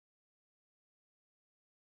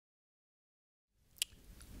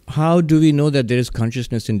how do we know that there is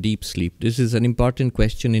consciousness in deep sleep? This is an important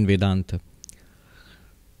question in Vedanta.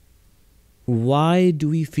 Why do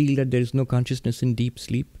we feel that there is no consciousness in deep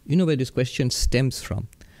sleep? You know where this question stems from?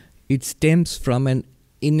 It stems from an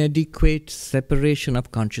inadequate separation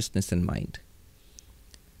of consciousness and mind.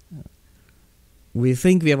 We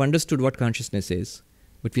think we have understood what consciousness is,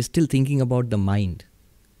 but we're still thinking about the mind.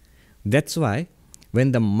 That's why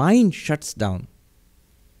when the mind shuts down,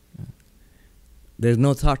 there's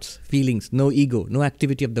no thoughts, feelings, no ego, no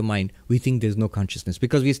activity of the mind. We think there's no consciousness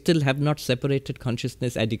because we still have not separated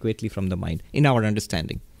consciousness adequately from the mind in our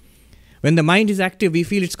understanding. When the mind is active, we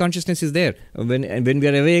feel its consciousness is there. When we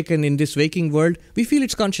are awake and in this waking world, we feel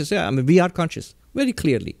it's conscious. Yeah, I mean, we are conscious very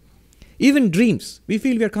clearly. Even dreams, we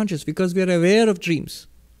feel we are conscious because we are aware of dreams.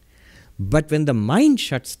 But when the mind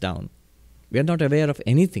shuts down, we are not aware of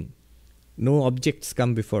anything. No objects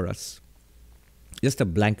come before us. Just a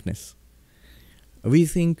blankness. We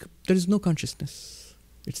think there is no consciousness.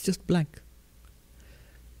 It's just blank.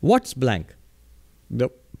 What's blank? The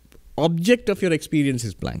object of your experience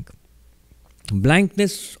is blank.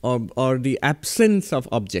 Blankness or the absence of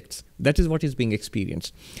objects, that is what is being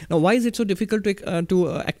experienced. Now, why is it so difficult to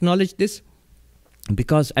acknowledge this?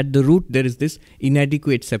 Because at the root there is this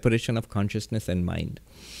inadequate separation of consciousness and mind.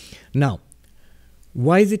 Now,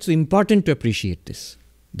 why is it so important to appreciate this?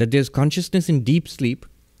 That there is consciousness in deep sleep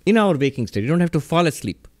in our waking state. You don't have to fall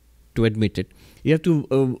asleep to admit it. You have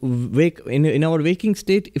to wake in our waking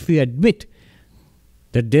state. If we admit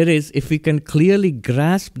that there is, if we can clearly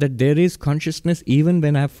grasp that there is consciousness even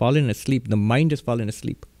when I have fallen asleep, the mind has fallen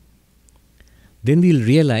asleep, then we'll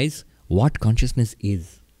realize what consciousness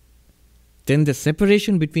is. Then the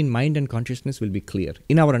separation between mind and consciousness will be clear,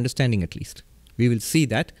 in our understanding at least. We will see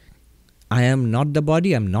that I am not the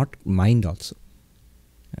body, I am not mind also.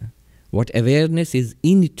 What awareness is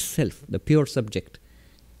in itself, the pure subject,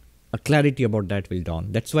 a clarity about that will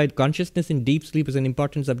dawn. That's why consciousness in deep sleep is an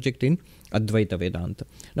important subject in Advaita Vedanta.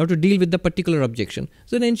 Now, to deal with the particular objection,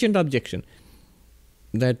 it's an ancient objection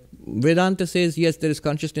that Vedanta says, yes, there is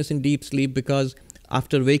consciousness in deep sleep because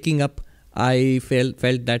after waking up, I felt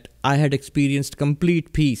that I had experienced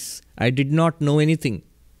complete peace. I did not know anything.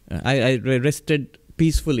 I rested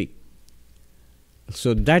peacefully.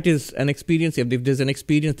 So that is an experience. If there's an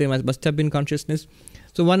experience, there must have been consciousness.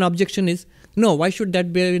 So one objection is, no, why should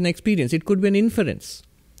that be an experience? It could be an inference.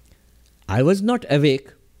 I was not awake,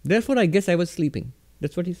 therefore I guess I was sleeping.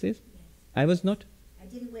 That's what he says. Yes. I was not. I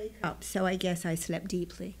didn't wake up, so I guess I slept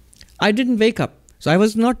deeply. I didn't wake up, so I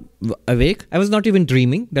was not awake. I was not even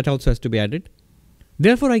dreaming. That also has to be added.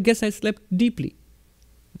 Therefore I guess I slept deeply.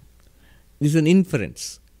 This is an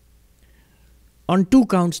inference. On two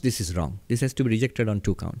counts, this is wrong. This has to be rejected on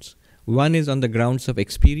two counts. One is on the grounds of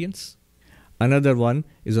experience. Another one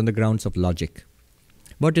is on the grounds of logic.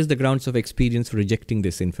 What is the grounds of experience for rejecting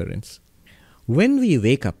this inference? When we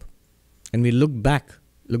wake up and we look back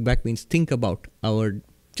means think about our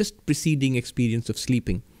just preceding experience of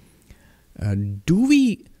sleeping. Do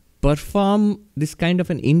we perform this kind of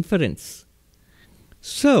an inference?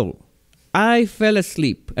 So, I fell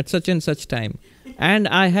asleep at such and such time and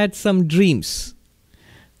I had some dreams.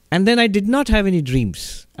 And then I did not have any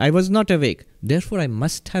dreams. I was not awake. Therefore, I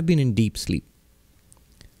must have been in deep sleep.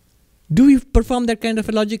 Do we perform that kind of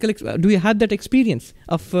a logical, do we have that experience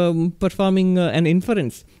of performing an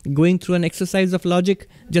inference, going through an exercise of logic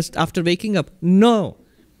just after waking up? No.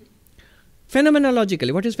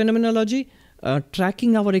 Phenomenologically, what is phenomenology?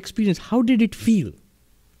 Tracking our experience. How did it feel?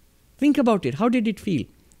 Think about it. How did it feel?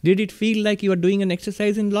 Did it feel like you are doing an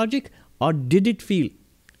exercise in logic? Or did it feel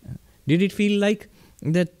like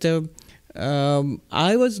that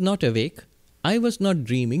I was not awake, I was not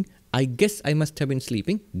dreaming, I guess I must have been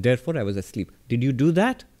sleeping, therefore I was asleep. Did you do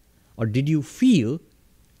that? Or did you feel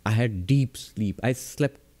I had deep sleep? I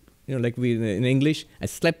slept, like we in English, I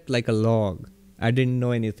slept like a log. I didn't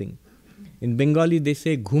know anything. In Bengali they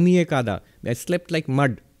say ghumiye kada. I slept like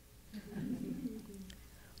mud.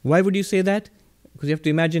 Why would you say that? Because you have to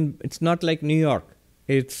imagine it's not like New York.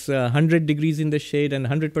 It's 100 degrees in the shade and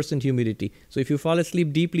 100% humidity. So if you fall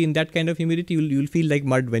asleep deeply in that kind of humidity, you'll feel like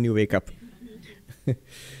mud when you wake up.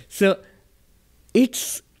 So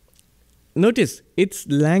notice, it's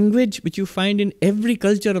language which you find in every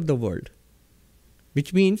culture of the world.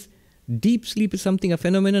 Which means deep sleep is something, a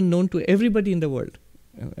phenomenon known to everybody in the world.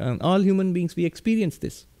 All human beings, we experience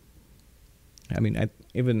this. I mean,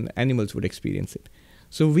 even animals would experience it.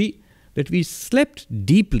 So that we slept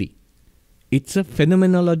deeply. It's a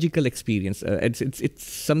phenomenological experience. It's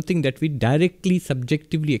something that we directly,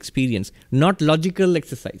 subjectively experience, not logical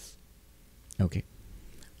exercise. Okay.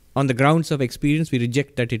 on the grounds of experience, we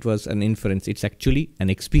reject that it was an inference. It's actually an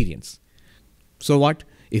experience. So what?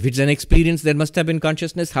 If it's an experience, there must have been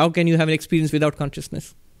consciousness. How can you have an experience without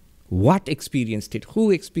consciousness? What experienced it?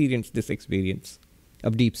 Who experienced this experience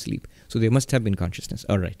of deep sleep? So there must have been consciousness.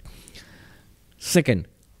 All right. Second,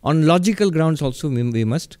 on logical grounds also we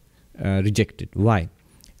must reject it. Why?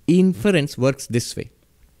 Inference works this way.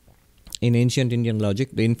 In ancient Indian logic,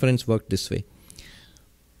 the inference worked this way.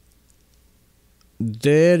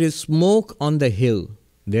 There is smoke on the hill.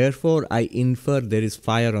 Therefore, I infer there is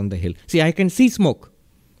fire on the hill. See, I can see smoke,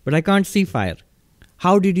 but I can't see fire.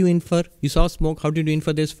 How did you infer? You saw smoke. How did you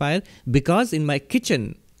infer there's fire? Because in my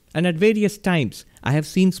kitchen and at various times, I have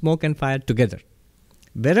seen smoke and fire together.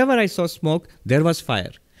 Wherever I saw smoke, there was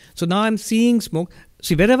fire. So now I'm seeing smoke.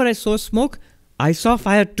 See, wherever I saw smoke, I saw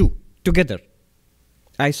fire too, together.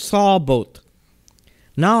 I saw both.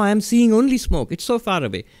 Now I am seeing only smoke. It's so far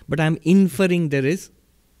away. But I am inferring there is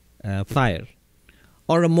fire.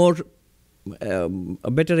 Or a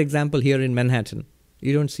better example here in Manhattan.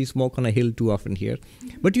 You don't see smoke on a hill too often here.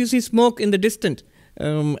 But you see smoke in the distance.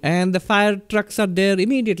 And the fire trucks are there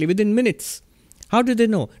immediately, within minutes. How do they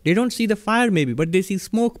know? They don't see the fire maybe, but they see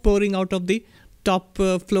smoke pouring out of the top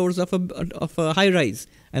floors of a high rise.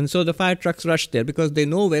 And so the fire trucks rush there because they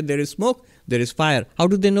know where there is smoke, there is fire. How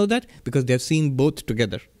do they know that? Because they have seen both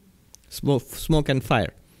together, smoke and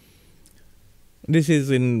fire. This is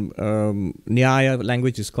in Nyaya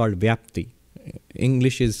language is called Vyapti.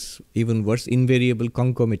 English is even worse, invariable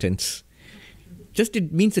concomitance. Just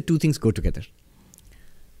it means the two things go together.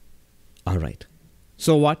 All right.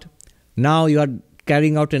 So what? Now you are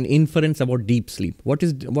carrying out an inference about deep sleep. What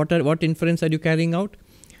inference are you carrying out?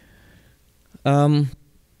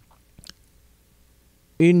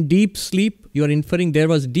 In deep sleep, you are inferring there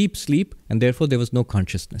was deep sleep and therefore there was no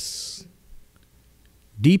consciousness.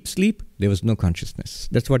 Deep sleep, there was no consciousness.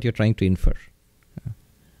 That's what you're trying to infer.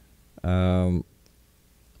 Or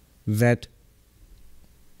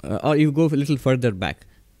you go a little further back.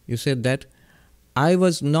 You said that I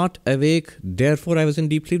was not awake, therefore I was in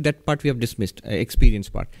deep sleep. That part we have dismissed, experience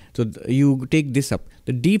part. So you take this up.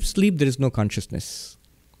 The deep sleep, there is no consciousness.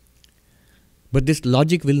 But this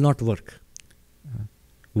logic will not work.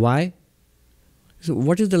 Why? So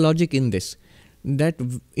what is the logic in this? That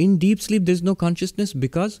in deep sleep there is no consciousness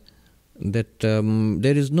because that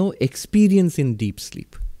there is no experience in deep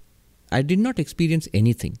sleep. I did not experience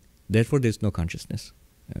anything. Therefore there is no consciousness.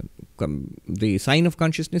 The sign of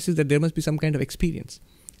consciousness is that there must be some kind of experience.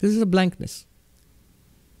 This is a blankness.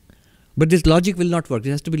 But this logic will not work. It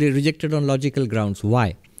has to be rejected on logical grounds.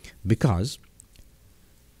 Why? Because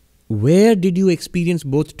where did you experience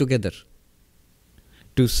both together?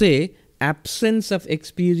 To say absence of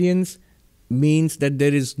experience means that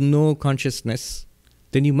there is no consciousness,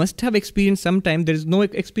 then you must have experienced sometime there is no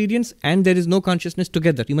experience and there is no consciousness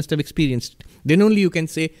together. You must have experienced it. Then only you can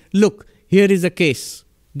say, look, here is a case.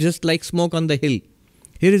 Just like smoke on the hill.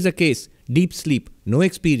 Here is a case, deep sleep, no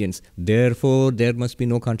experience. Therefore, there must be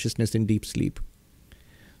no consciousness in deep sleep.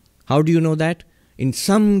 How do you know that? In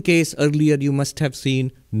some case earlier, you must have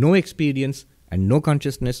seen no experience and no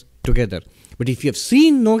consciousness together. But if you have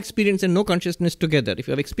seen no experience and no consciousness together, if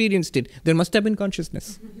you have experienced it, there must have been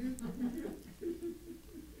consciousness.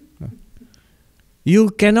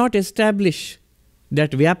 You cannot establish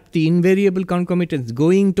that vyapti, invariable concomitance,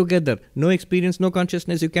 going together, no experience, no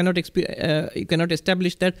consciousness, you cannot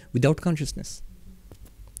establish that without consciousness.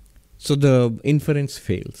 So the inference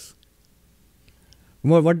fails.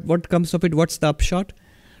 What comes of it? What's the upshot?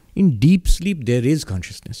 In deep sleep, there is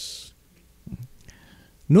consciousness.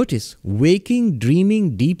 Notice, waking,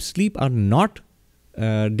 dreaming, deep sleep are not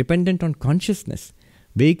dependent on consciousness.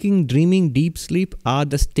 Waking, dreaming, deep sleep are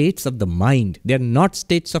the states of the mind. They are not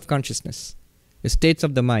states of consciousness. The states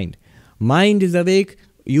of the mind. Mind is awake,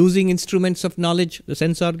 using instruments of knowledge, the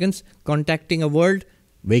sense organs, contacting a world,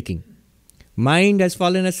 waking. Mind has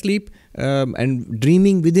fallen asleep and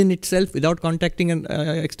dreaming within itself without contacting an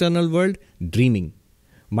external world, dreaming.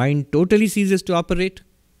 Mind totally ceases to operate,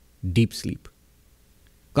 deep sleep.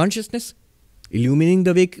 Consciousness, illumining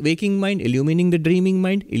the waking mind, illumining the dreaming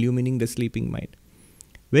mind, illumining the sleeping mind.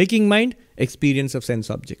 Waking mind, experience of sense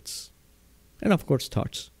objects. And of course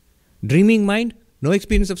thoughts. Dreaming mind, no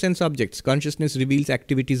experience of sense objects. Consciousness reveals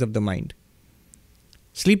activities of the mind.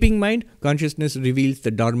 Sleeping mind, consciousness reveals the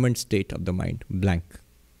dormant state of the mind, blank.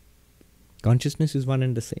 Consciousness is one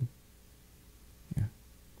and the same.